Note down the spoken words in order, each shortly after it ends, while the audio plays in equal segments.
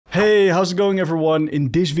Hey, how's it going everyone?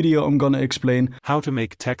 In this video I'm gonna explain how to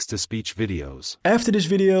make text-to-speech videos. After this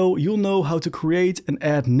video, you'll know how to create and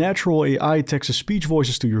add natural AI text-to-speech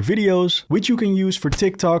voices to your videos, which you can use for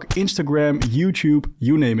TikTok, Instagram, YouTube,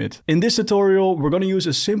 you name it. In this tutorial, we're gonna use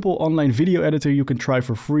a simple online video editor you can try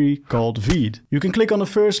for free called VEED. You can click on the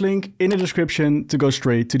first link in the description to go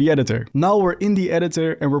straight to the editor. Now we're in the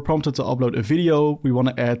editor and we're prompted to upload a video we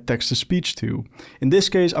wanna add text-to-speech to. In this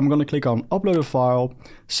case, I'm gonna click on upload a file,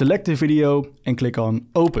 select the video and click on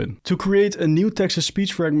open. To create a new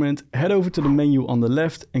text-to-speech fragment, head over to the menu on the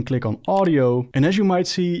left and click on audio. And as you might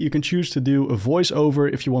see, you can choose to do a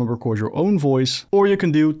voiceover if you want to record your own voice, or you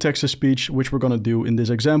can do text-to-speech, which we're going to do in this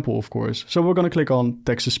example, of course. So we're going to click on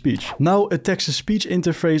text-to-speech. Now a text-to-speech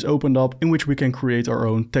interface opened up in which we can create our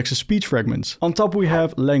own text-to-speech fragments. On top we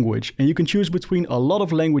have language, and you can choose between a lot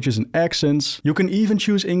of languages and accents. You can even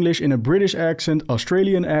choose English in a British accent,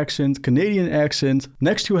 Australian accent, Canadian accent.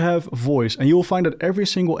 Next you have voice, and you'll find that every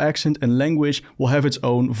single accent and language will have its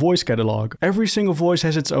own voice catalog. Every single voice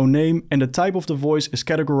has its own name, and the type of the voice is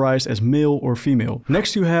categorized as male or female.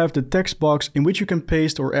 Next you have the text box in which you can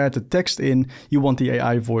paste or add the text in you want the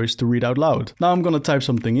AI voice to read out loud. Now I'm gonna type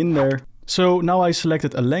something in there. So now I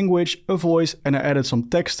selected a language, a voice, and I added some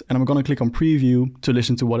text, and I'm gonna click on preview to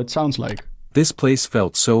listen to what it sounds like. This place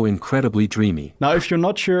felt so incredibly dreamy. Now, if you're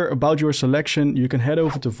not sure about your selection, you can head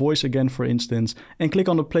over to voice again, for instance, and click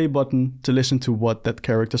on the play button to listen to what that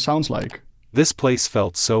character sounds like. This place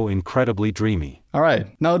felt so incredibly dreamy. Alright,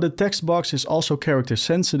 now the text box is also character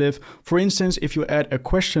sensitive. For instance, if you add a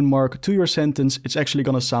question mark to your sentence, it's actually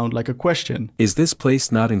gonna sound like a question. Is this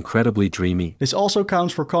place not incredibly dreamy? This also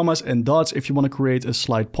counts for commas and dots if you want to create a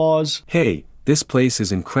slight pause. Hey, this place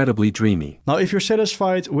is incredibly dreamy. Now, if you're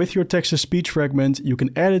satisfied with your text-to-speech fragment, you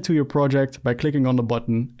can add it to your project by clicking on the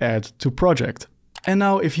button Add to Project. And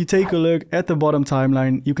now if you take a look at the bottom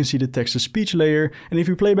timeline, you can see the text-to-speech layer, and if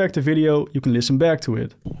you play back the video, you can listen back to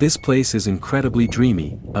it. This place is incredibly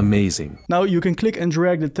dreamy. Amazing. Now you can click and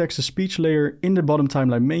drag the text-to-speech layer in the bottom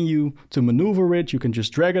timeline menu. To maneuver it, you can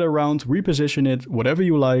just drag it around, reposition it, whatever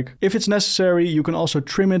you like. If it's necessary, you can also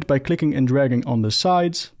trim it by clicking and dragging on the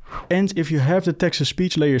sides. And if you have the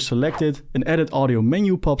text-to-speech layer selected, an edit audio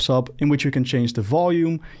menu pops up in which you can change the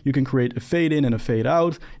volume, you can create a fade in and a fade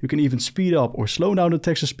out, you can even speed up or slow down the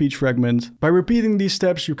text-to-speech fragment. By repeating these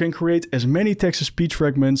steps, you can create as many text-to-speech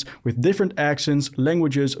fragments with different accents,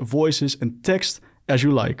 languages, voices and text as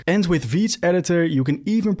you like. And with VEED's editor, you can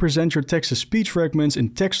even present your text-to-speech fragments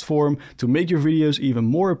in text form to make your videos even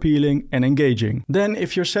more appealing and engaging. Then,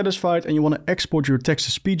 if you're satisfied and you want to export your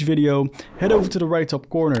text-to-speech video, head over to the right top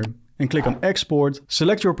corner and click on export,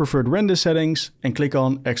 select your preferred render settings and click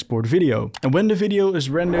on export video. And when the video is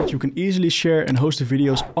rendered, you can easily share and host the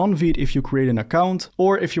videos on VEED if you create an account,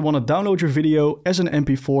 or if you want to download your video as an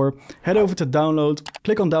MP4, head over to download,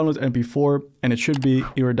 click on download MP4 and it should be in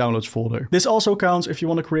your downloads folder. This also counts if you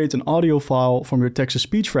want to create an audio file from your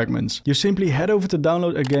text-to-speech fragments. You simply head over to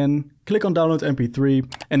download again, click on download MP3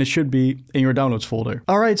 and it should be in your downloads folder.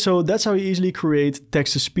 Alright, so that's how you easily create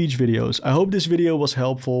text-to-speech videos. I hope this video was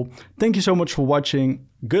helpful. Thank you so much for watching.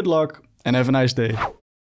 Good luck and have a nice day.